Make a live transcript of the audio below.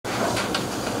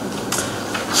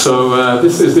So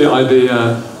this is the idea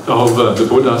of the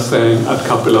Buddha staying at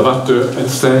Kapilavatthu and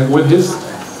staying with his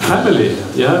family,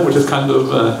 yeah, which is kind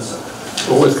of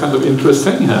always kind of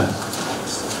interesting here.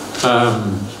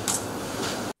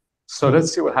 So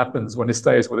let's see what happens when he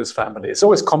stays with his family. It's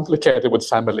always complicated with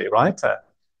family, right?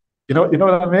 You know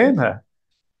what I mean?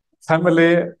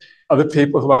 Family are the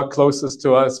people who are closest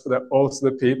to us, but they're also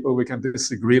the people we can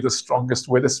disagree the strongest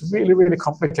with. It's really, really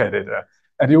complicated.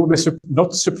 And you will be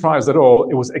not surprised at all.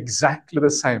 It was exactly the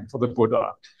same for the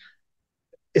Buddha.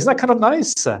 Isn't that kind of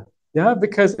nice? Yeah,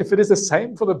 because if it is the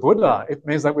same for the Buddha, it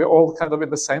means that we're all kind of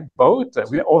in the same boat.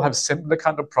 We all have similar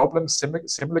kind of problems,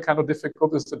 similar kind of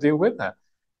difficulties to deal with.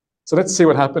 So let's see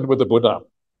what happened with the Buddha.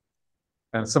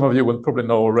 And some of you will probably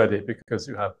know already because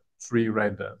you have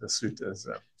pre-read the suttas.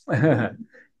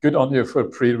 Good on you for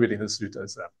pre-reading the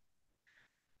suttas.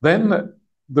 Then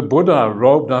the Buddha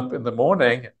robed up in the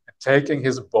morning, taking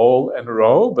his bowl and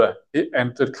robe, he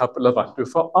entered Kapilavatthu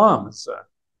for alms.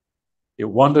 He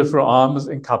wandered for alms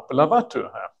in Kapilavatthu.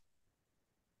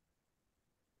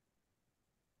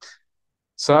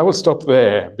 So I will stop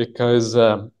there because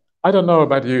I don't know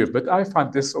about you, but I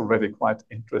find this already quite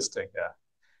interesting.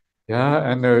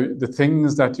 Yeah, and the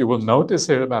things that you will notice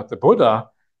here about the Buddha,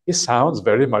 he sounds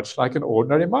very much like an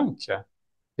ordinary monk.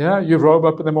 Yeah, you robe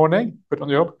up in the morning, put on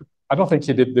your... I don't think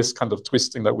he did this kind of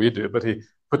twisting that we do, but he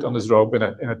put on his robe in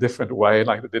a different way,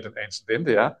 like they did in ancient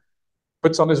India.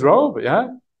 Puts on his robe, yeah?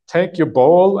 Take your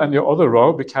bowl and your other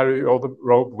robe, you carry your other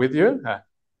robe with you.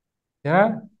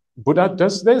 Yeah, Buddha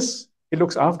does this. He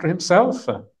looks after himself.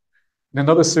 In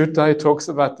another sutta, he talks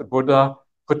about the Buddha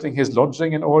putting his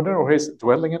lodging in order or his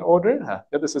dwelling in order.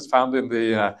 Yeah, this is found in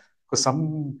the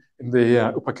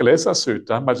Uddhacca-kukkucca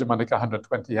Sutta, Madhupiṇḍikasutta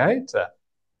 128,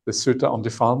 the sutta on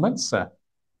defilements.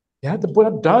 Yeah, the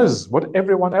Buddha does what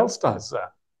everyone else does.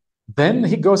 Then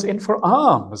he goes in for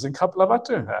alms in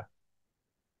Kapilavatthu.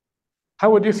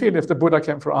 How would you feel if the Buddha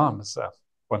came for alms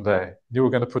one day? You were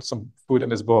going to put some food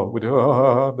in his bowl. Would you,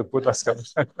 oh, the Buddha's coming.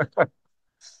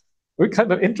 We're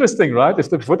kind of interesting, right? If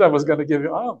the Buddha was going to give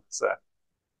you alms.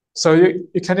 So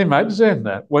you can imagine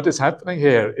what is happening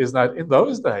here is that in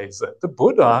those days, the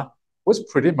Buddha was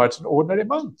pretty much an ordinary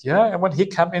monk, yeah? And when he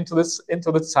came into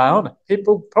the town,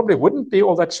 people probably wouldn't be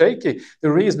all that shaky.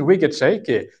 The reason we get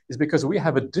shaky is because we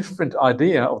have a different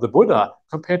idea of the Buddha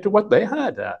compared to what they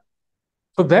had.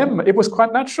 For them, it was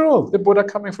quite natural. The Buddha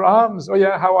coming for alms. Oh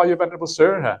yeah, how are you, Venerable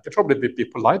Sir? You'd probably be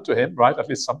polite to him, right? At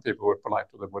least some people were polite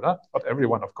to the Buddha, not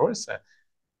everyone, of course.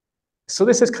 So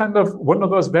this is kind of one of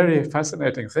those very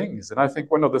fascinating things. And I think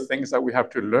one of the things that we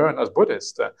have to learn as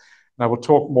Buddhists, and I will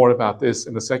talk more about this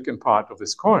in the second part of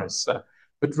this course,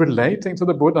 but relating to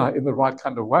the Buddha in the right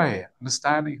kind of way,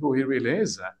 understanding who he really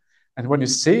is. And when you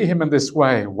see him in this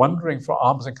way, wandering for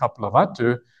alms in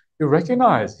Kapilavatthu, you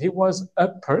recognize he was a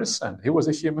person, he was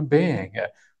a human being,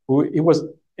 he was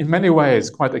in many ways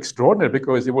quite extraordinary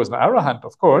because he was an arahant,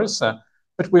 of course,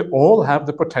 but we all have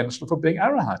the potential for being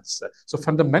arahants. So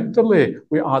fundamentally,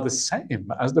 we are the same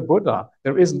as the Buddha.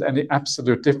 There isn't any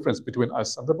absolute difference between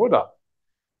us and the Buddha.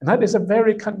 And that is a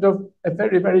very,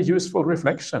 very useful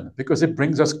reflection because it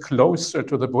brings us closer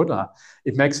to the Buddha.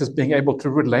 It makes us being able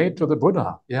to relate to the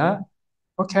Buddha, yeah?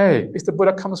 Okay, if the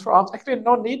Buddha comes for alms, actually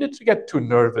no need to get too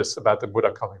nervous about the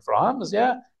Buddha coming for alms,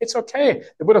 yeah? It's okay.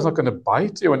 The Buddha's not going to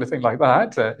bite you or anything like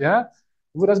that, yeah?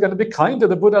 The Buddha's going to be kind.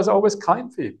 The Buddha's always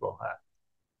kind people.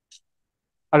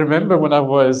 I remember when I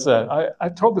was, I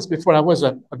told this before, I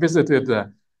visited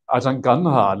Ajahn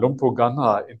Lumpur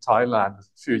Ganha in Thailand a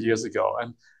few years ago.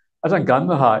 And Ajahn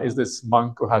Ganha is this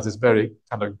monk who has this very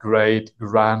kind of great,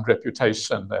 grand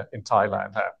reputation in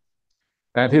Thailand.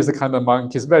 And he's the kind of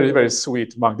monk, he's very, very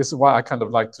sweet monk. This is why I kind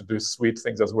of like to do sweet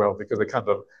things as well, because it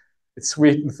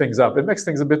sweetens things up. It makes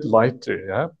things a bit lighter,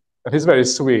 yeah? And he's very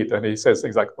sweet, and he says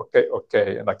things like, okay,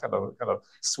 okay, and that kind of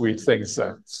sweet things.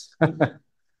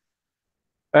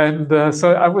 And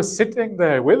so I was sitting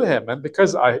there with him, and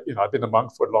because I've been a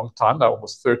monk for a long time now,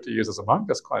 almost 30 years as a monk.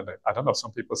 That's quite, I don't know,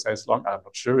 some people say it's long, I'm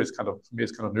not sure. It's kind of, for me,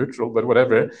 it's kind of neutral, but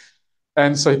whatever.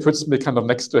 And so he puts me kind of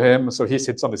next to him. So he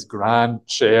sits on this grand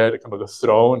chair, kind of the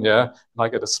throne, yeah. And I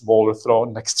get a smaller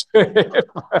throne next to him.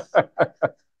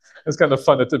 It's kind of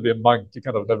funny to be a monk. You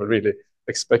kind of never really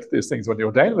expect these things when you're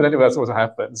ordained, but anyway, that's what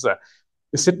happens.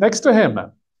 You sit next to him.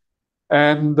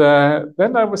 And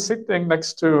then I was sitting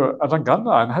next to Ajahn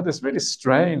Ganha and had this really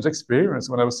strange experience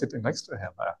when I was sitting next to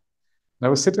him. And I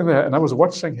was sitting there and I was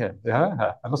watching him.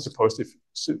 Yeah, I'm not sure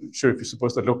if you're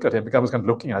supposed to look at him, because I was kind of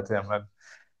looking at him.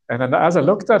 And then as I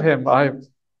looked at him, I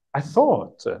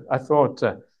thought,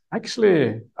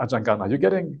 actually, Ajahn Ganha, you're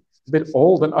getting a bit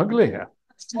old and ugly here.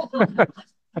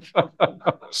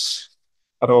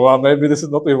 I thought, well, maybe this is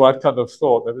not the right kind of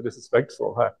thought, maybe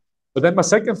disrespectful. But then my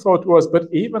second thought was, but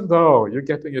even though you're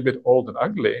getting a bit old and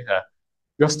ugly,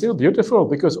 you're still beautiful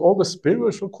because all the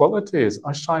spiritual qualities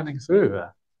are shining through.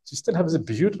 You still have this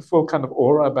beautiful kind of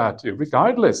aura about you,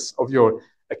 regardless of your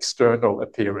external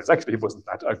appearance. Actually, it wasn't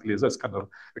that ugly. That's kind of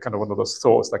one of those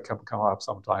thoughts that can come up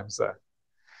sometimes.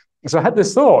 So I had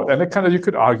this thought, and it kind of, you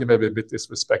could argue maybe a bit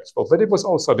disrespectful, but it was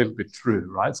also a little bit true,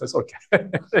 right? So it's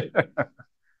okay.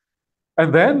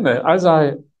 And then as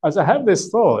I had this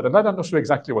thought, and I'm not sure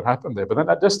exactly what happened there, but then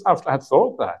just after I had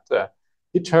thought that,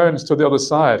 he turns to the other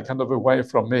side, kind of away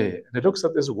from me, and he looks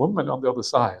at this woman on the other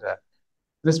side.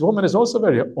 This woman is also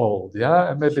very old,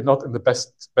 and maybe not in the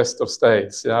best of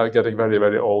states, getting very,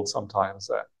 very old sometimes.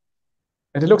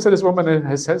 And he looks at this woman and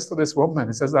he says to this woman,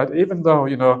 he says that even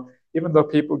though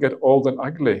people get old and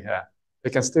ugly, they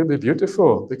can still be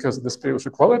beautiful because of the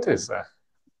spiritual qualities.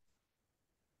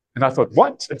 And I thought,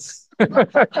 what?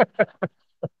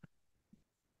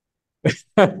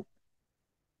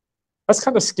 That's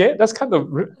kind of scary. That's kind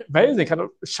of amazing. Kind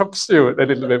of shocks you a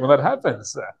little bit when that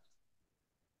happens.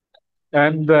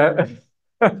 And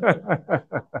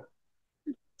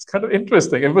it's kind of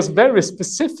interesting. It was very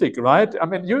specific, right? I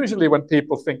mean, usually when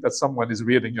people think that someone is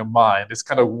reading your mind, it's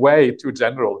kind of way too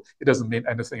general. It doesn't mean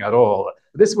anything at all.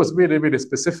 This was really, really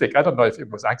specific. I don't know if it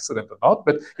was accident or not,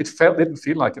 but it didn't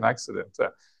feel like an accident.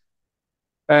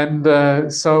 But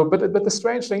the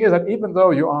strange thing is that even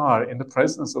though you are in the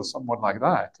presence of someone like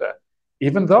that,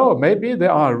 even though maybe they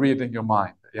are reading your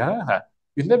mind,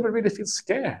 you never really feel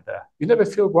scared. You never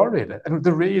feel worried. And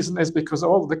the reason is because of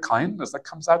all the kindness that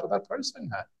comes out of that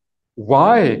person.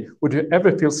 Why would you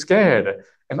ever feel scared?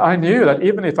 And I knew that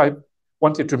even if I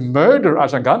wanted to murder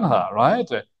Ajahn, right,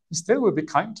 he still would be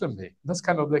kind to me. That's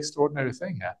kind of the extraordinary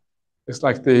thing. It's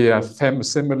like the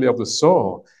simile of the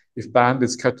saw. If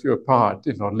bandits cut you apart,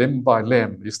 limb by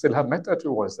limb, you still have metta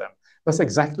towards them. That's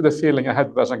exactly the feeling I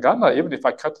had with Ajahn. Even if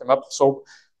I cut him up so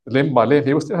limb by limb,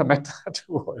 he will still have metta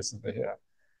towards me.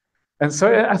 And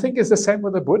so I think it's the same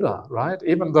with the Buddha, right?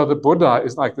 Even though the Buddha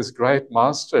is like this great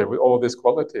master with all these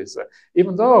qualities,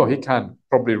 even though he can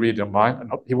probably read your mind,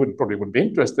 and he probably wouldn't be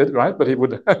interested, right? But he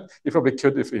would, he probably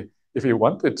could if he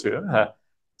wanted to.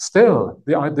 Still,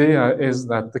 the idea is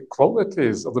that the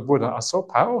qualities of the Buddha are so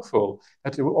powerful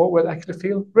that you will always actually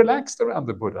feel relaxed around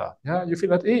the Buddha. You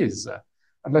feel at ease,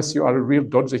 unless you are a real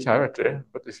dodgy character.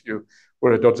 But if you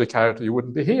were a dodgy character, you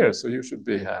wouldn't be here. So you should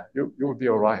be, you would be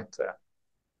all right.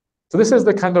 So this is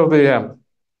the kind of the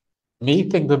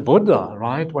meeting the Buddha,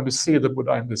 right? When you see the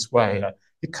Buddha in this way,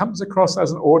 he comes across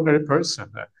as an ordinary person.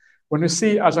 When you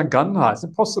see Ajahn, it's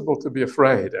impossible to be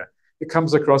afraid. He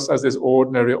comes across as this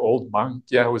ordinary old monk,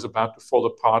 who is about to fall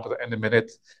apart at any minute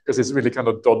because he's really kind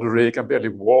of doddery, he can barely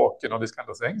walk, these kind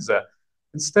of things.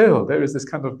 And still, there is this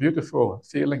kind of beautiful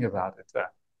feeling about it.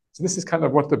 So this is kind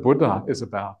of what the Buddha is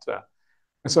about.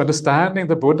 And so understanding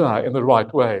the Buddha in the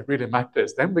right way really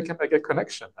matters. Then we can make a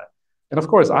connection. And of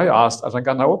course, I asked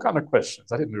Ajahn all kind of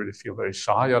questions. I didn't really feel very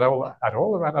shy at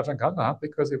all around Ajahn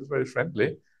because he was very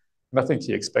friendly. And I think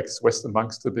he expects Western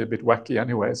monks to be a bit wacky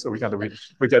anyway. So we get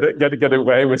to get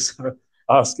away with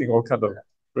asking all kind of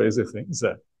crazy things.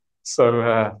 So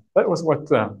that was what.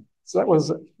 So that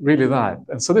was really that.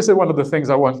 And so this is one of the things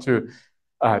I want to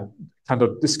kind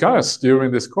of discuss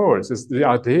during this course, is the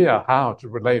idea how to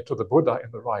relate to the Buddha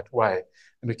in the right way.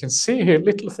 And you can see here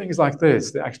little things like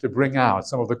this, they actually bring out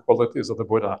some of the qualities of the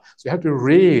Buddha. So you have to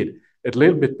read a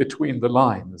little bit between the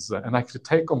lines and actually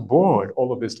take on board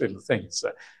all of these little things.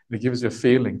 And it gives you a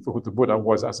feeling for who the Buddha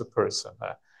was as a person.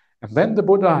 And then the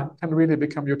Buddha can really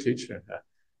become your teacher.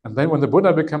 And then when the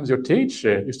Buddha becomes your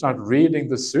teacher, you start reading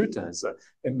the suttas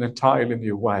in an entirely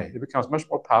new way. It becomes much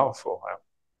more powerful.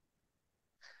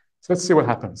 So let's see what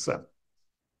happens.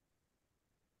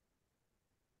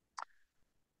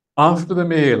 After the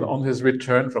meal, on his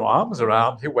return from alms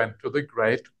around, he went to the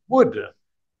great wood,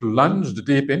 plunged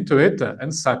deep into it,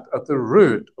 and sat at the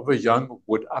root of a young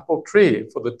wood apple tree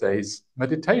for the day's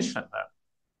meditation.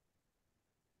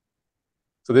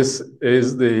 So this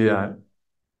is the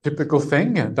typical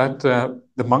thing that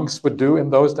the monks would do in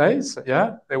those days.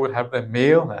 They would have their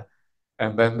meal,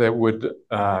 and then they would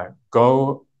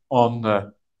go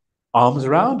on alms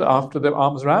round after the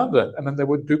alms round, and then they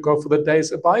would go for the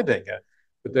day's abiding.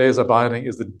 The day's abiding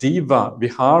is the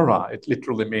divā-vihāra. It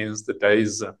literally means the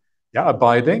day's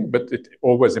abiding, but it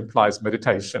always implies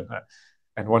meditation.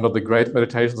 And one of the great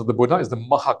meditations of the Buddha is the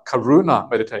mahakaruna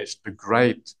meditation, the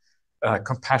great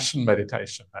compassion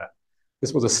meditation.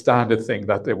 This was a standard thing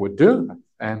that they would do.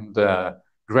 And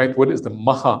great wood is the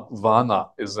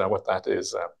mahavana, is what that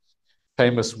is.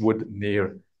 Famous wood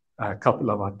near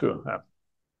Kapilavatthu.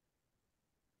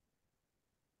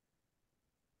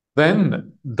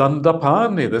 Then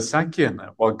Dandapani, the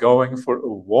Sakyan, while going for a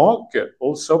walk,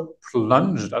 also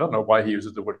plunged. I don't know why he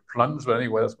uses the word plunge, but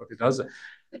anyway, that's what he does.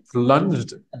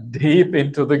 Plunged deep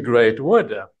into the great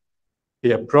wood.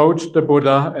 He approached the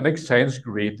Buddha and exchanged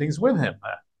greetings with him.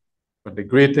 When the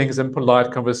greetings and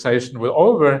polite conversation were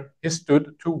over, he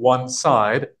stood to one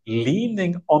side,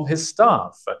 leaning on his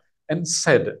staff, and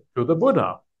said to the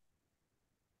Buddha.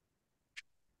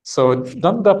 So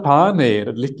Dandapani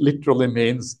literally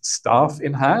means staff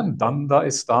in hand. Danda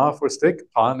is staff or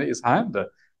stick, pani is hand.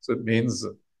 So it means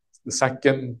the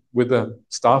second with a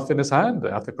staff in his hand.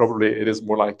 I think probably it is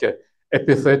more like an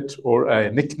epithet or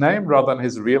a nickname rather than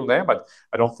his real name.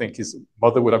 I don't think his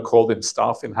mother would have called him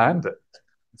staff in hand.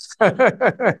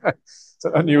 It's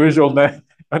an unusual name.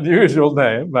 Unusual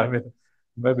name. I mean,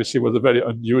 maybe she was a very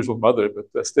unusual mother,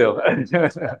 but still.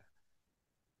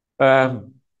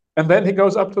 And then he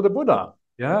goes up to the Buddha.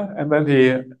 Yeah. And then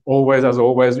he always, as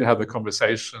always, you have the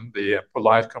conversation, the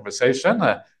polite conversation.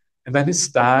 And then he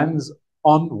stands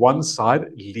on one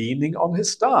side, leaning on his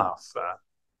staff.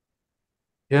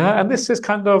 Yeah. And this is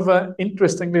kind of an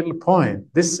interesting little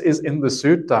point. This is in the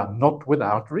sutta, not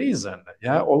without reason.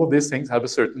 Yeah. All of these things have a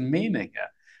certain meaning.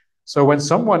 So when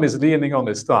someone is leaning on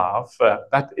his staff,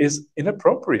 that is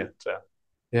inappropriate.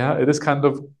 Yeah, it is kind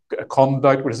of a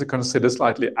conduct which is considered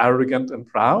slightly arrogant and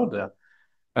proud.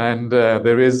 And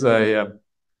there is a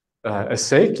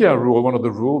sekhiya rule, one of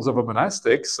the rules of a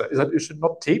monastics, is that you should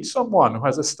not teach someone who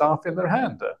has a staff in their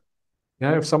hand.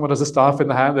 Yeah, if someone has a staff in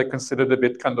the hand, they're considered a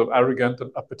bit kind of arrogant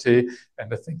and uppity, and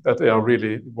they think that they are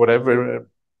really whatever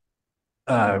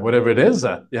it is.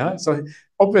 Yeah, so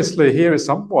obviously here is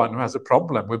someone who has a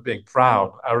problem with being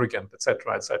proud, arrogant,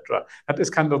 etc., etc. That is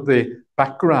kind of the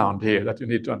background here that you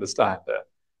need to understand.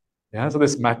 Yeah, so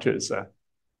this matters.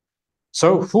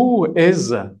 So who is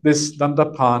this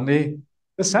Dandapani,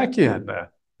 the Sakyan?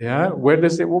 Yeah, where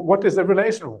does it? What is the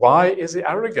relation? Why is he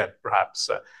arrogant, perhaps?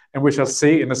 And we shall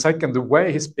see in a second the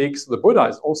way he speaks to the Buddha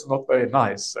is also not very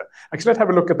nice. Actually, let's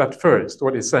have a look at that first,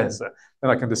 what he says.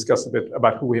 Then I can discuss a bit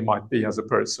about who he might be as a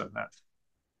person.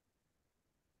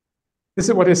 This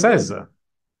is what he says.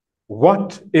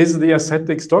 What is the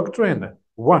ascetics doctrine?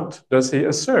 What does he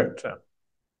assert?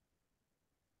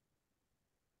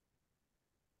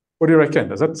 What do you reckon?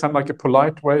 Does that sound like a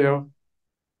polite way of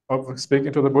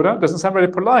speaking to the Buddha? Doesn't sound very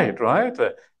polite, right?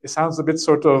 It sounds a bit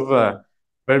sort of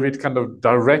very kind of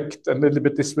direct and a little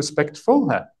bit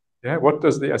disrespectful. Yeah, what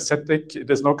does the ascetic,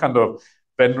 there's no kind of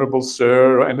venerable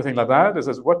sir or anything like that. It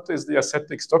says, what is the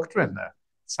ascetic's doctrine? It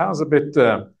sounds a bit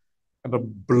kind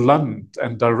of blunt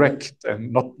and direct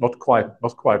and not quite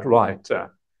right.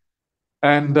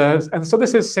 And so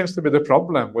this seems to be the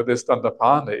problem with this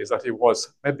Dandapani, is that he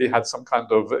was maybe had some kind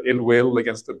of ill will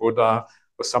against the Buddha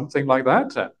or something like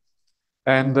that.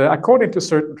 And according to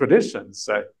certain traditions,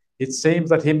 it seems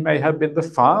that he may have been the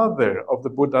father of the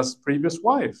Buddha's previous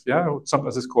wife. Yeah,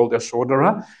 sometimes it's called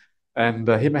Yashodhara, and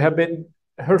he may have been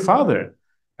her father.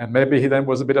 And maybe he then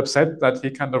was a bit upset that he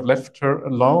kind of left her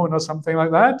alone or something like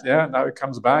that. Yeah, now he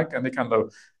comes back and he kind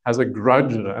of has a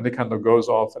grudge and he kind of goes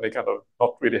off and he kind of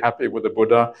not really happy with the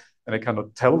Buddha. And he kind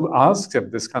of asks him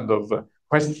this kind of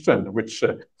question, which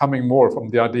coming more from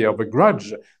the idea of a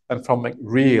grudge than from a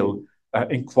real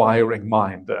inquiring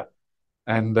mind.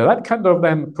 And that kind of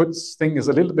then puts things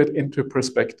a little bit into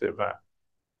perspective.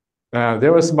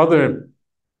 There were some other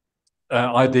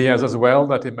ideas as well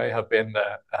that he may have been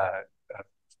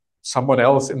someone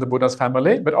else in the Buddha's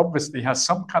family, but obviously has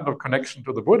some kind of connection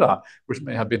to the Buddha, which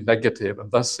may have been negative,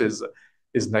 and thus his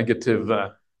negative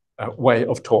way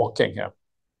of talking.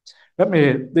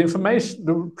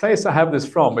 The place I have this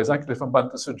from is actually from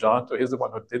Bhante Sujato. He's the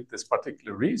one who did this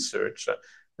particular research.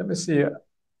 Let me see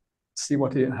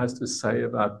what he has to say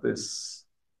about this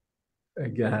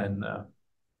again.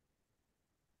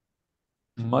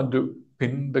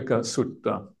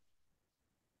 Madhupiṇḍikasutta.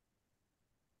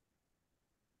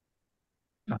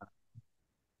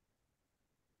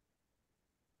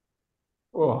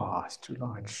 Oh, it's too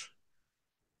large.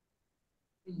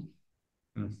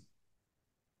 Mm.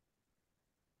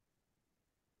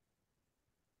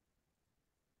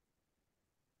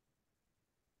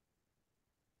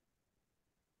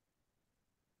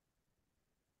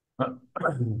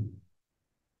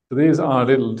 So these are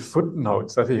little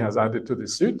footnotes that he has added to the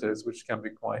sutras, which can be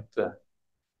quite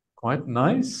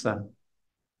nice.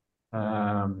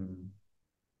 Um,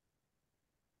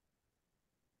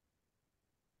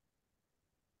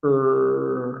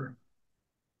 er,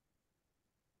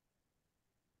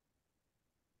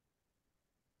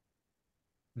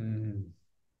 mm,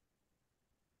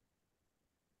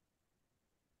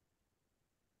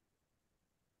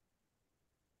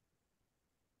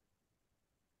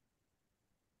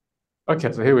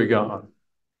 Okay, so here we go.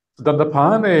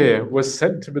 Dandapani was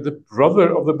said to be the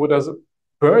brother of the Buddha's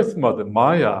birth mother,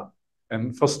 Maya,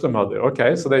 and foster mother.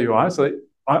 Okay, so there you are. So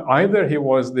either he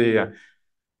was uh,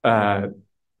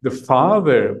 the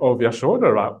father of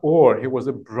Yashodhara, or he was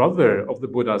a brother of the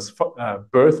Buddha's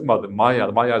birth mother,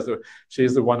 Maya. Maya is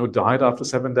she's the one who died after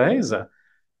 7 days,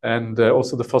 and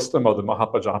also the foster mother,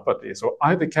 Mahapajapati. So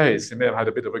either case, he may have had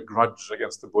a bit of a grudge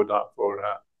against the Buddha for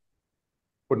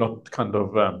not kind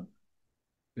of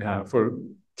for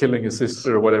killing his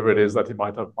sister or whatever it is that he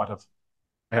may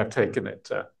have taken it.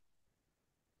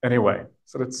 Anyway,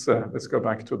 so let's go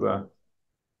back to the.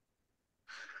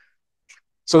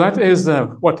 So that is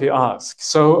what he asks.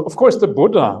 So of course the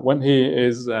Buddha, when he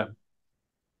is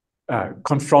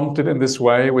confronted in this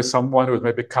way with someone who is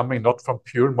maybe coming not from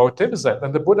pure motives,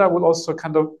 then the Buddha will also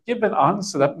kind of give an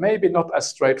answer that maybe not as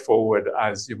straightforward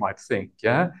as you might think.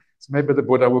 Yeah, so maybe the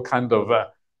Buddha will kind of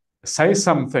say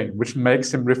something which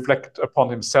makes him reflect upon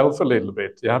himself a little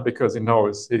bit, yeah, because he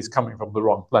knows he's coming from the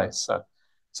wrong place.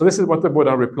 So this is what the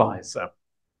Buddha replies.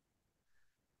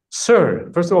 Sir,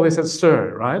 first of all, he says,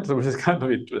 sir, right? Which is kind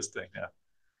of interesting. Yeah.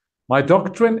 My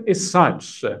doctrine is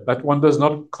such that one does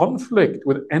not conflict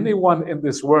with anyone in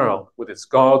this world, with its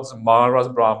gods, maras,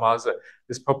 brahmas,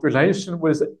 this population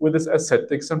with its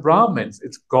ascetics and brahmins,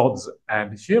 its gods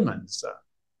and humans.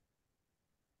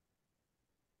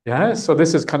 Yeah, so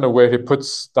this is kind of where he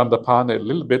puts Dandapani a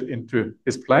little bit into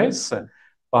his place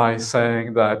by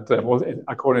saying that, well,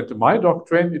 according to my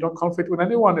doctrine, you don't conflict with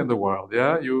anyone in the world.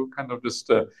 Yeah, you kind of just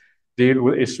deal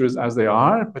with issues as they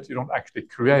are, but you don't actually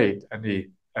create any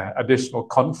additional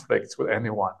conflicts with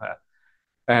anyone.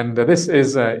 And this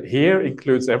is here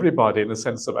includes everybody in the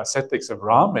sense of ascetics and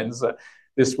Brahmins.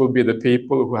 This will be the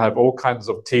people who have all kinds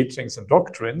of teachings and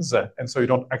doctrines, and so you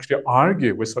don't actually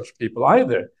argue with such people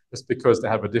either, just because they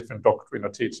have a different doctrine or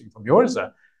teaching from yours.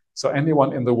 So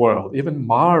anyone in the world, even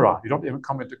Mara, you don't even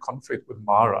come into conflict with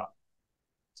Mara.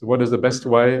 So what is the best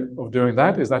way of doing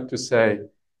that? Is that to say,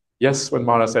 yes, when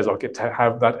Mara says, okay, to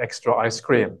have that extra ice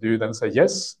cream, do you then say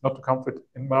yes, not to conflict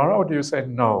in Mara, or do you say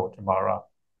no to Mara?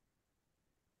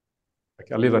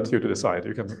 Okay, I'll leave that to you to decide.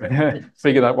 You can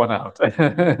figure that one out.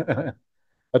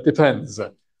 That depends.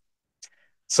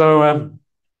 So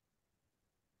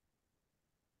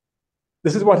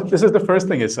this is the first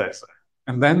thing he says.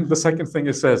 And then the second thing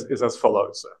he says is as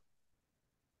follows.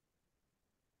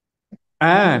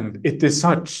 And it is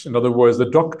such, in other words, the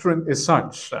doctrine is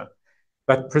such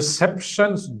that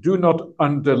perceptions do not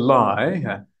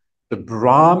underlie the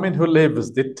Brahmin who lives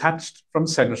detached from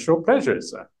sensual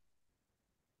pleasures,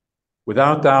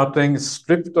 without doubting,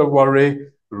 stripped of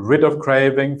worry, rid of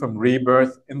craving from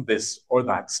rebirth in this or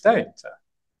that state.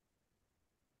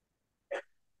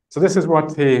 So this is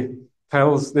what he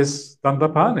tells this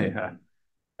Dandapani.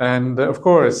 And of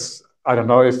course, I don't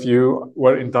know if you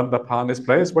were in Dandapani's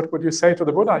place, what would you say to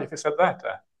the Buddha if he said that?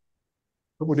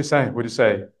 What would you say? Would you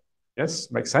say,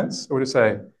 yes, makes sense? Or would you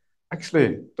say,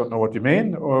 actually, don't know what you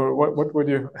mean? Or what would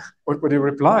you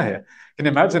reply? Can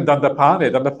you imagine Dandapani?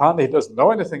 Dandapani doesn't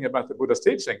know anything about the Buddha's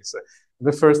teachings.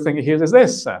 The first thing he hears is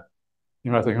this.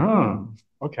 You might think, oh,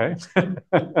 okay.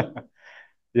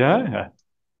 Yeah.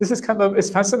 This is it's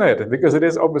fascinating because it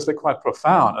is obviously quite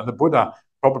profound. And the Buddha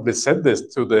probably said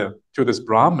this to this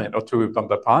Brahmin or to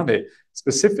Dandapani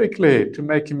specifically to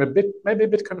make him maybe a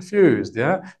bit confused,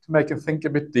 yeah, to make him think a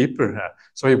bit deeper,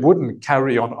 so he wouldn't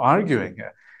carry on arguing.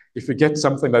 If you get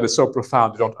something that is so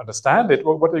profound you don't understand it,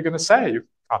 well, what are you going to say? You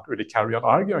can't really carry on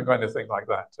arguing or anything like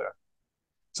that.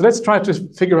 So let's try to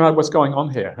figure out what's going on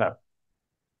here.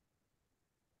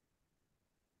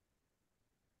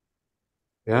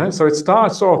 Yeah, so it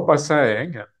starts off by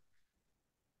saying,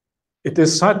 it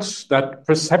is such that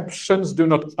perceptions do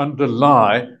not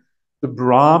underlie the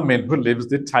Brahmin who lives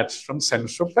detached from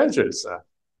sensual pleasures.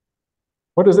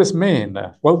 What does this mean?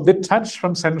 Well, detached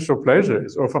from sensual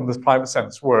pleasures or from this private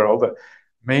sense world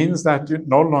means that you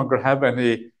no longer have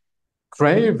any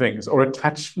cravings or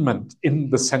attachment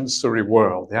in the sensory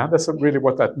world. Yeah, that's really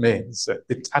what that means.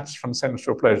 Detached from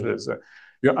sensual pleasures.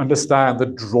 You understand the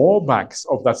drawbacks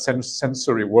of that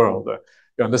sensory world.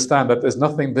 You understand that there's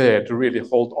nothing there to really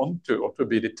hold on to or to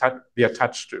be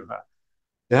attached to.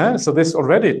 Yeah, so this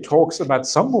already talks about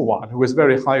someone who is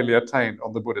very highly attained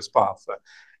on the Buddhist path.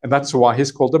 And that's why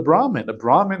he's called a Brahmin. A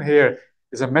Brahmin here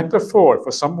is a metaphor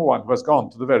for someone who has gone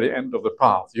to the very end of the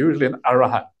path, usually an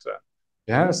arahant.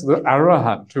 Yes, the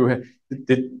arahant who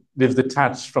lives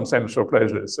detached from sensual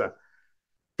pleasures.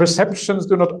 Perceptions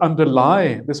do not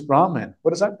underlie this Brahmin.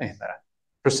 What does that mean?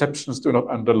 Perceptions do not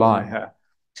underlie.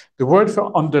 The word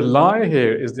for underlie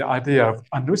here is the idea of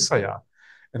anusaya.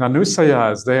 And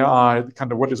anusayas, they are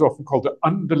kind of what is often called the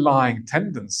underlying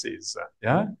tendencies.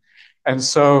 Yeah. And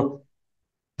so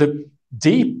the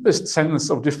deepest sense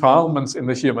of defilements in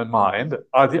the human mind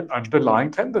are the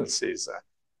underlying tendencies.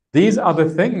 These are the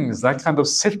things that kind of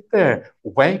sit there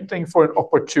waiting for an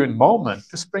opportune moment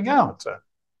to spring out.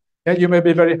 Yeah, you may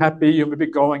be very happy, you may be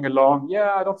going along.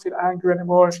 Yeah, I don't feel anger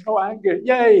anymore. No anger,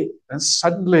 yay! And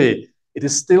suddenly it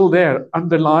is still there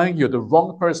underlying you. The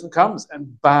wrong person comes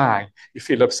and bang, you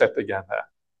feel upset again.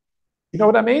 You know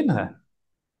what I mean?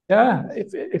 Yeah,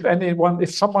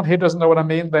 if someone here doesn't know what I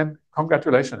mean, then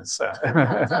congratulations.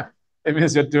 It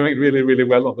means you're doing really, really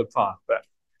well on the path.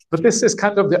 But this is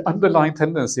kind of the underlying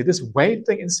tendency. It is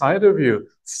waiting inside of you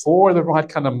for the right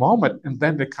kind of moment, and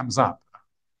then it comes up.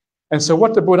 And so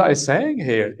what the Buddha is saying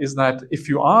here is that if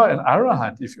you are an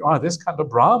arahant, if you are this kind of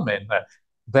Brahmin,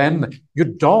 then you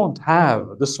don't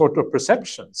have the sort of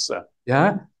perceptions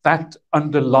that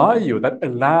underlie you, that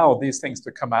allow these things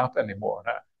to come out anymore.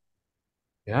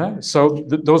 Yeah, so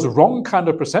those wrong kind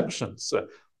of perceptions,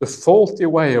 the faulty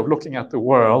way of looking at the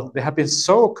world, they have been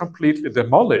so completely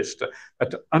demolished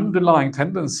that the underlying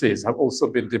tendencies have also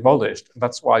been demolished. And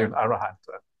that's why you're an arahant.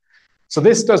 So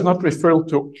this does not refer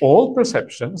to all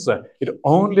perceptions. It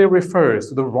only refers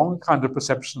to the wrong kind of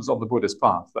perceptions on the Buddhist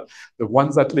path, the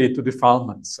ones that lead to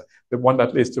defilements, the one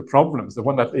that leads to problems, the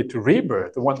one that lead to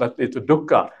rebirth, the one that lead to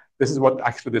dukkha. This is what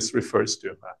actually this refers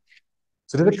to.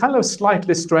 So there's a kind of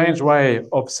slightly strange way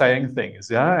of saying things,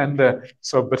 yeah? And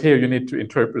but here you need to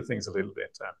interpret things a little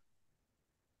bit.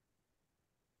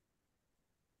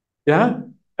 Yeah,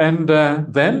 and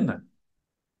then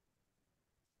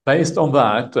based on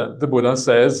that, the Buddha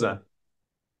says,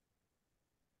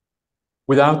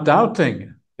 without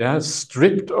doubting, yeah,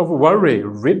 stripped of worry,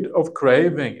 rid of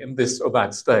craving in this or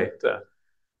that state.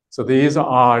 So these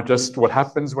are just what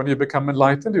happens when you become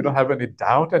enlightened. You don't have any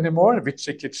doubt anymore.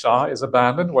 Vicikicchā is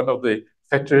abandoned, one of the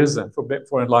fetters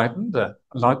for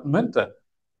enlightenment.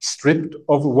 Stripped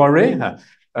of worry.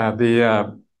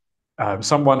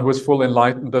 Someone who is fully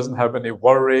enlightened doesn't have any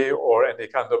worry or any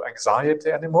kind of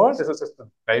anxiety anymore. This is just the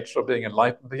nature of being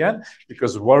enlightened again,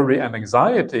 because worry and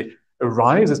anxiety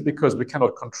arises because we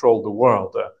cannot control the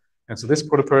world. And so this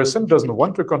person doesn't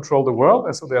want to control the world,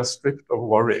 and so they are stripped of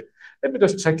worry. Let me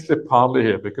just check the Pali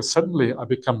here, because suddenly I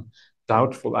become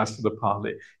doubtful as to the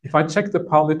Pali. If I check the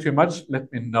Pali too much,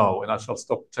 let me know, and I shall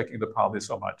stop checking the Pali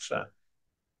so much.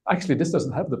 Actually, this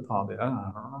doesn't have the Pali. I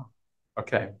don't know.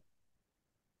 Okay.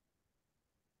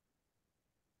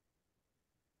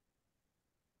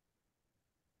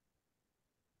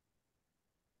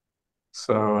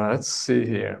 So let's see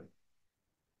here.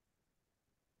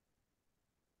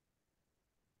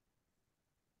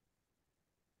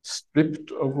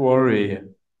 Stripped of worry.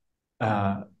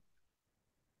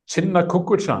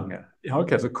 Chinna-kukkucca.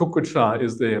 Okay, so kukkucca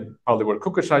is the Pali word.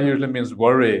 Kukkucca usually means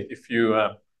worry. If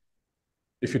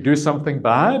you do something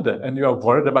bad and you are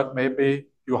worried about, maybe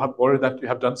you have worried that you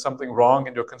have done something wrong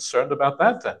and you're concerned about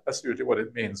that, that's usually what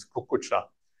it means, kukkucca.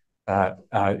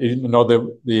 You know,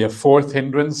 the fourth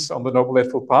hindrance on the Noble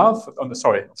Eightfold Path,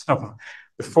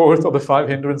 the fourth of the five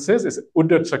hindrances is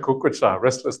uddhacca-kukkucca,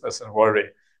 restlessness and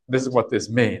worry. This is what this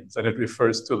means, and it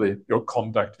refers to your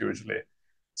conduct usually.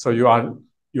 So you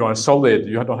are solid,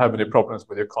 you don't have any problems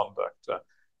with your conduct,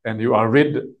 and you are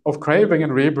rid of craving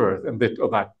and rebirth and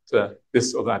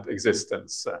this or that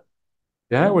existence.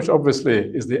 Which obviously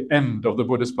is the end of the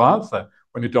Buddhist path,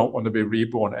 when you don't want to be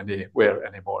reborn anywhere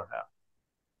anymore now.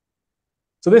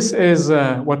 So this is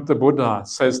what the Buddha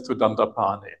says to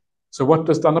Dandapani. So what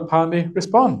does Dandapani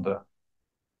respond?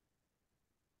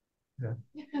 Yeah.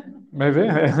 Maybe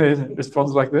he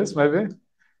responds like this, maybe.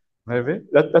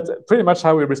 That's pretty much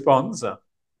how he responds.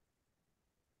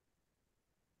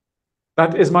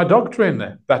 That is my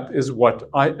doctrine. That is what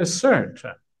I assert.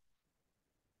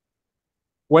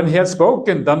 When he had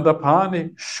spoken,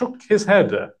 Dandapani shook his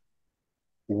head,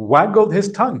 waggled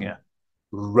his tongue,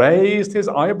 raised his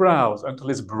eyebrows until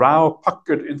his brow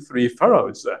puckered in 3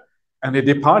 furrows, and he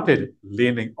departed,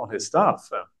 leaning on his staff.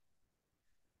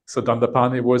 So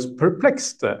Dandapani was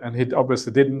perplexed, and he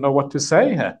obviously didn't know what to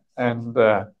say. And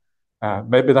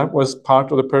maybe that was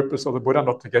part of the purpose of the Buddha,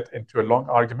 not to get into a long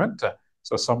argument.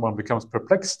 So someone becomes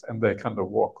perplexed and they kind of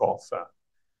walk off.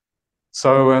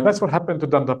 So that's what happened to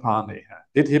Dandapani.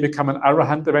 Did he become an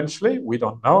arahant eventually? We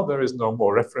don't know. There is no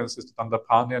more references to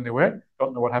Dandapani anywhere.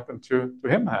 Don't know what happened to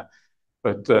him.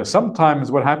 But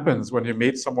sometimes what happens when you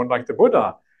meet someone like the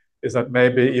Buddha is that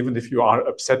maybe even if you are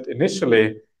upset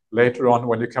initially, later on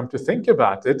when you come to think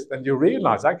about it, then you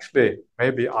realize, actually,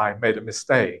 maybe I made a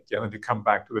mistake. And then you come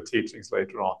back to the teachings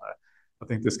later on. I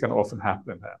think this can often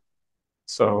happen.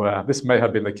 So this may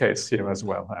have been the case here as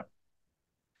well.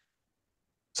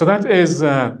 So that is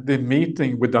the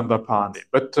meeting with Dandapani.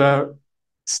 But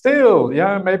still,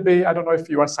 yeah, maybe, I don't know if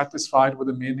you are satisfied with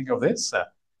the meaning of this.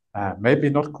 Maybe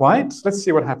not quite. Let's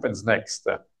see what happens next.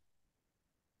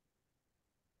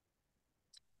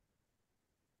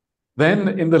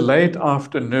 Then in the late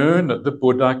afternoon, the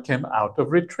Buddha came out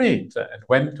of retreat and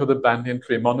went to the banyan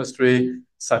tree monastery,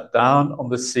 sat down on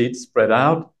the seat spread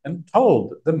out, and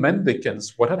told the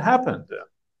mendicants what had happened.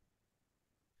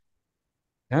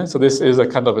 Yeah, so this is a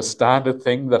kind of a standard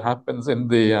thing that happens in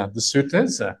the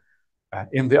suttas.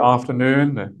 In the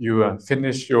afternoon, you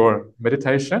finish your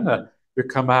meditation, you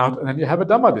come out, and then you have a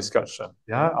Dhamma discussion,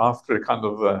 yeah, after a kind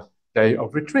of a day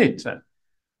of retreat.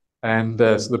 And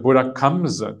so the Buddha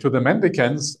comes to the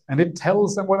mendicants, and he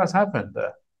tells them what has happened.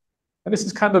 And this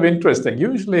is kind of interesting.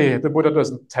 Usually, the Buddha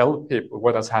doesn't tell people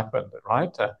what has happened,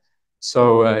 right?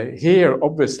 So here,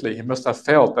 obviously, he must have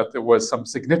felt that there was some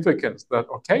significance to that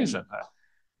occasion.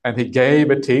 And he gave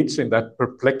a teaching that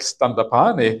perplexed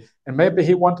Dandapani, and maybe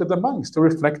he wanted the monks to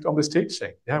reflect on this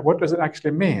teaching. Yeah, what does it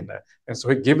actually mean? And so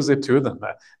he gives it to them,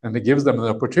 and he gives them an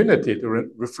opportunity to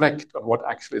reflect on what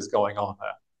actually is going on.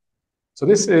 So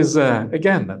this is,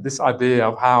 again, this idea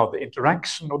of how the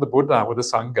interaction of the Buddha with the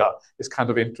Sangha is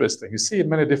kind of interesting. You see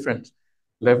many different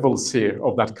levels here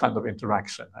of that kind of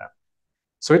interaction.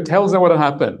 So it tells them what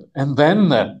happened. And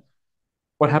then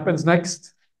what happens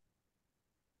next?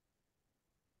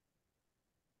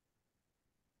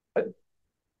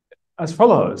 As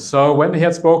follows. So when he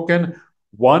had spoken,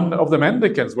 one of the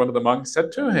mendicants, one of the monks,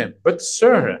 said to him, "But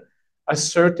sir,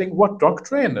 asserting what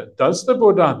doctrine? Does the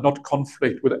Buddha not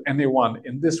conflict with anyone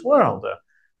in this world?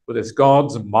 With his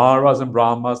gods, Maras and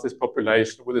Brahmas, this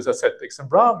population, with his ascetics and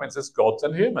Brahmins, his gods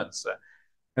and humans?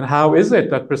 And how is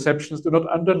it that perceptions do not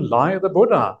underlie the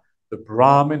Buddha, the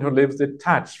Brahmin who lives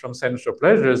detached from sensual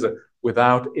pleasures,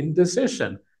 without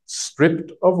indecision,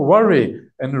 stripped of worry,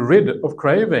 and rid of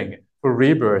craving for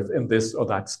rebirth in this or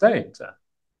that state?"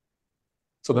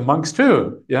 So the monks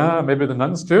too, yeah, maybe the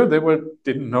nuns too,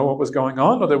 didn't know what was going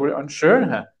on, or they were unsure.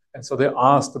 And so they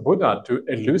asked the Buddha to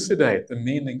elucidate the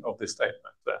meaning of this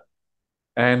statement.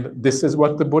 And this is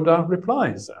what the Buddha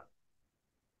replies.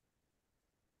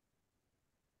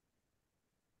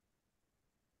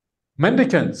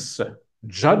 "Mendicants,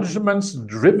 judgments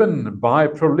driven by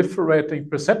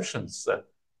proliferating perceptions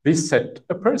beset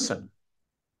a person.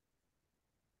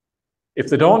 If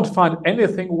they don't find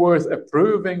anything worth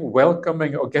approving,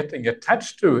 welcoming, or getting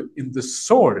attached to in the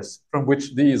source from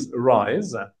which these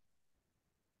arise,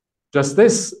 just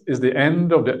this is the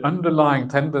end of the underlying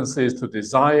tendencies to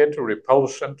desire, to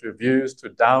repulsion, to views, to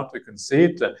doubt, to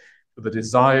conceit, to the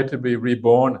desire to be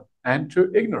reborn, and to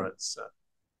ignorance.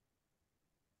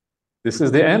 This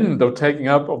is the end of taking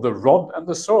up of the rod and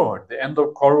the sword, the end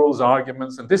of quarrels,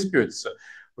 arguments, and disputes,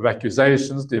 of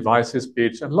accusations, divisive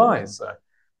speech, and lies.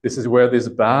 This is where these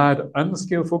bad,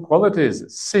 unskillful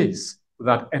qualities cease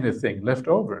without anything left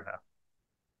over."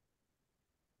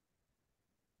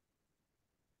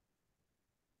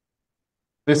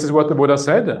 This is what the Buddha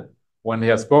said. When he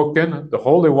had spoken, the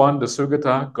Holy One, the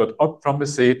Sugata, got up from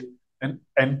his seat and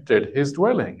entered his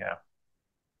dwelling.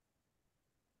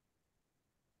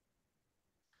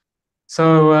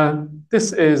 So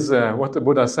this is what the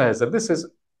Buddha says. And this is,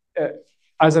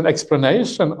 as an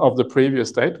explanation of the previous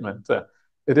statement,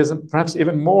 it is perhaps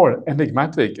even more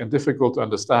enigmatic and difficult to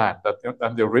understand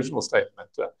than the original statement.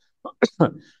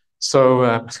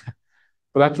 So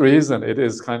for that reason, it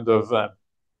is kind of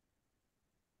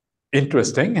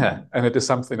interesting, and it is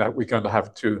something that we're going to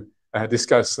have to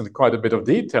discuss in quite a bit of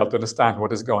detail to understand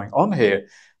what is going on here,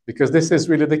 because this is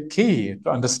really the key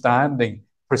to understanding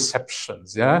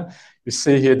perceptions. Yeah, you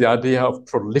see here the idea of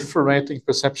proliferating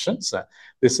perceptions.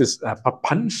 This is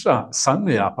papañca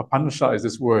sanya. Papañca is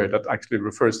this word that actually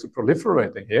refers to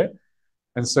proliferating here.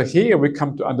 And so here we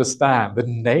come to understand the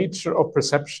nature of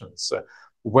perceptions,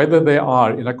 whether they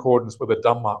are in accordance with the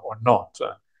Dhamma or not.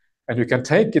 And you can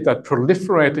take it that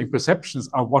proliferating perceptions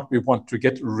are what we want to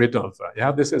get rid of.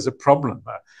 Yeah, this is a problem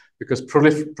because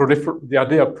the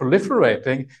idea of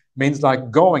proliferating means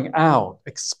like going out,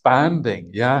 expanding,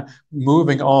 yeah,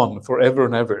 moving on forever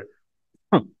and ever.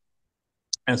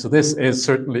 And so this is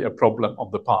certainly a problem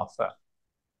of the path.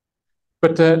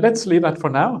 But let's leave that for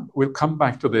now. We'll come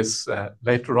back to this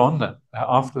later on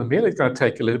after the meal. It's going to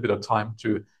take a little bit of time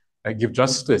to give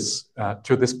justice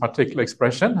to this particular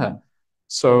expression.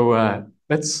 So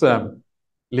let's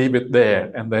leave it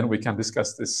there, and then we can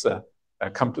discuss this,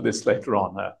 come to this later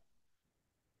on.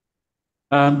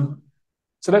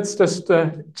 So let's just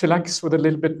chillax with a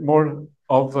little bit more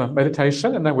of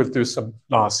meditation, and then we'll do some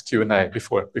last Q&A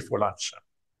before lunch.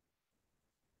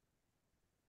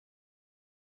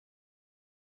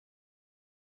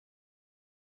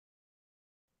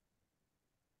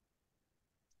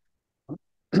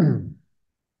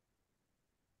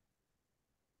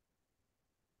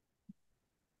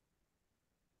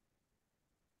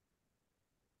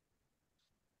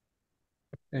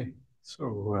 Okay,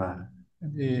 so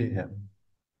any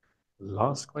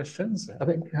last questions? I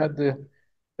think we had the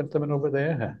gentleman over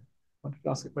there wanted to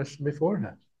ask a question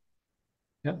before.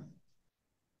 Yeah.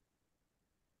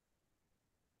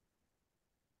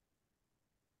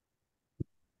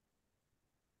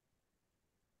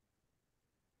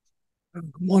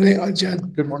 Good morning,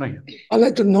 Ajahn. Good morning. I'd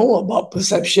like to know about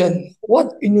perception.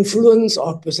 What influence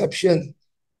of perception?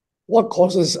 What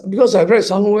causes? Because I read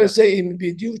somewhere say it may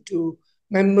be due to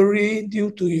memory,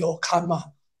 due to your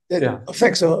karma that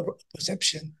affects your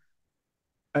perception.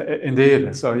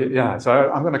 Indeed. So yeah, so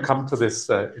I'm going to come to this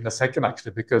in a second,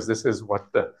 actually, because this is what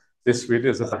this really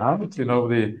is about. You know,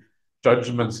 the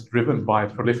judgments driven by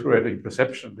proliferating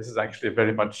perception. This is actually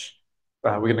very much,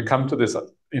 we're going to come to this,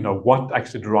 you know, what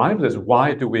actually drives this?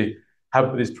 Why do we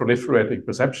have these proliferating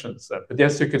perceptions? But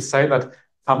yes, you could say that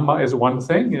karma is one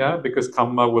thing, yeah, because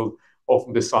karma will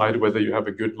often decide whether you have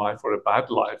a good life or a bad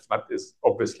life. That is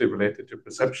obviously related to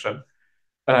perception.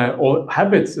 Or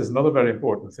habits is another very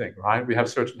important thing, right? We have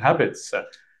certain habits.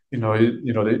 They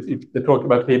talk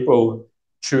about people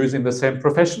choosing the same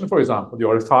profession, for example.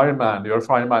 You're a fireman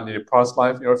in your past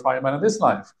life, you're a fireman in this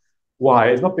life. Why?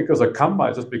 It's not because of karma,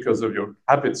 it's just because of your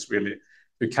habits, really.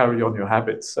 You carry on your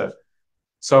habits.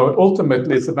 So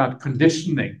ultimately, it's about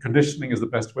conditioning. Conditioning is the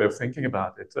best way of thinking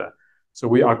about it. So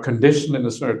we are conditioned in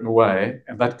a certain way,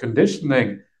 and that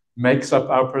conditioning makes up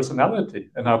our personality.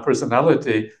 And our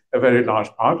personality, a very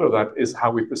large part of that is how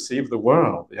we perceive the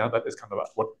world. Yeah, that is kind of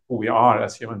who we are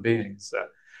as human beings.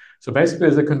 So basically,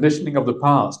 it's a conditioning of the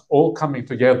past, all coming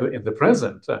together in the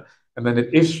present. And then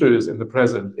it issues in the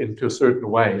present into a certain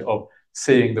way of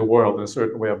seeing the world, and a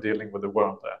certain way of dealing with the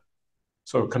world.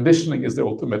 So conditioning is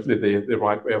ultimately the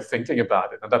right way of thinking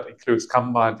about it. And that includes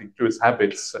karma, it includes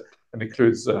habits, and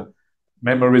includes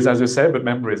memories, as you say, but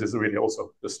memories is really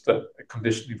also just a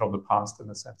conditioning from the past in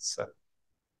a sense.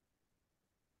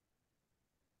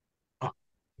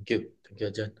 Thank you,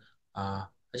 Ajahn.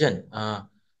 Ajahn,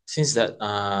 since that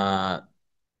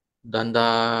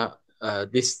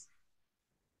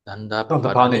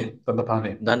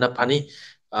Dandapani,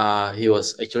 he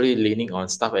was actually leaning on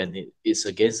stuff, and it's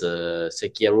against the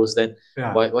sekhiya rules. Then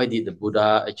why did the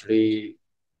Buddha actually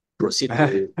proceed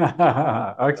to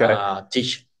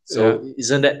teach? So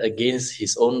isn't that against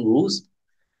his own rules?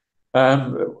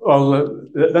 Well,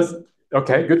 that's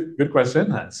okay. Good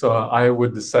question. So I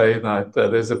would say that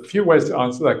there's a few ways to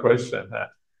answer that question.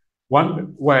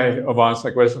 One way of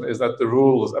answering that question is that the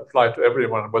rules apply to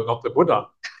everyone, but not the Buddha.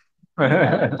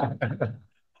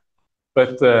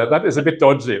 But that is a bit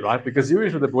dodgy, right? Because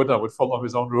usually the Buddha would follow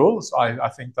his own rules. I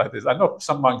think that is, I know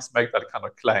some monks make that kind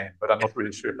of claim, but I'm not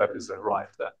really sure if that is right.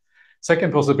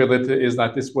 Second possibility is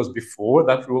that this was before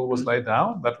that rule was laid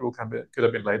down. That rule could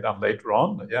have been laid down later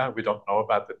on. Yeah, we don't know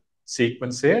about the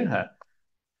sequence here.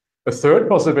 A third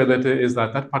possibility is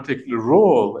that that particular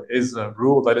rule is a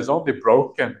rule that is only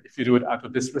broken if you do it out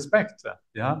of disrespect.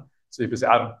 Yeah. So if you say,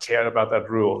 I don't care about that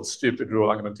rule, stupid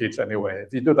rule, I'm going to teach anyway.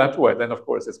 If you do that way, then of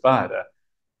course it's bad.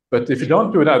 But if you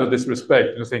don't do it out of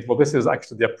disrespect, you think, well, this is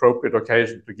actually the appropriate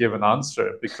occasion to give an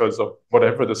answer because of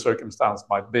whatever the circumstance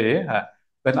might be,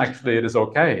 then actually it is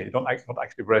okay. You're not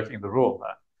actually breaking the rule.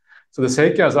 So the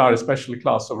sekhiyas are a special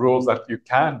class of rules that you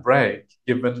can break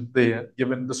given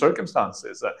the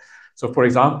circumstances. So for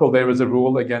example, there is a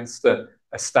rule against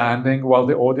standing while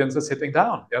the audience is sitting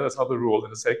down. Yeah, that's another rule in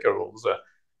the sekhya rules.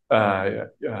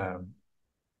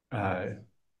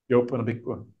 You open a big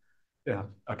one. Yeah.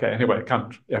 Okay. Anyway,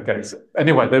 can't. Okay. So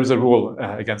anyway, there's a rule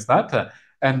against that.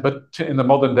 But in the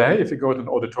modern day, if you go to an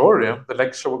auditorium, the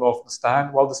lecturer will often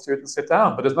stand while the students sit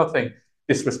down. But there's nothing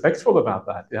disrespectful about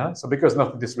that. Yeah. So because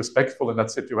nothing disrespectful in that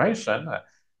situation,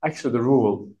 actually the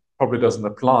rule probably doesn't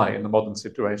apply in the modern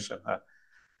situation. And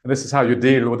this is how you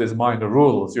deal with these minor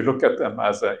rules. You look at them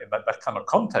as in that kind of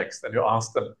context, and you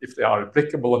ask them if they are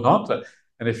applicable or not.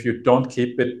 And if you don't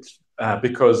keep it not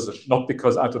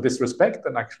because out of disrespect,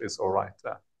 then actually it's all right.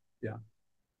 Yeah.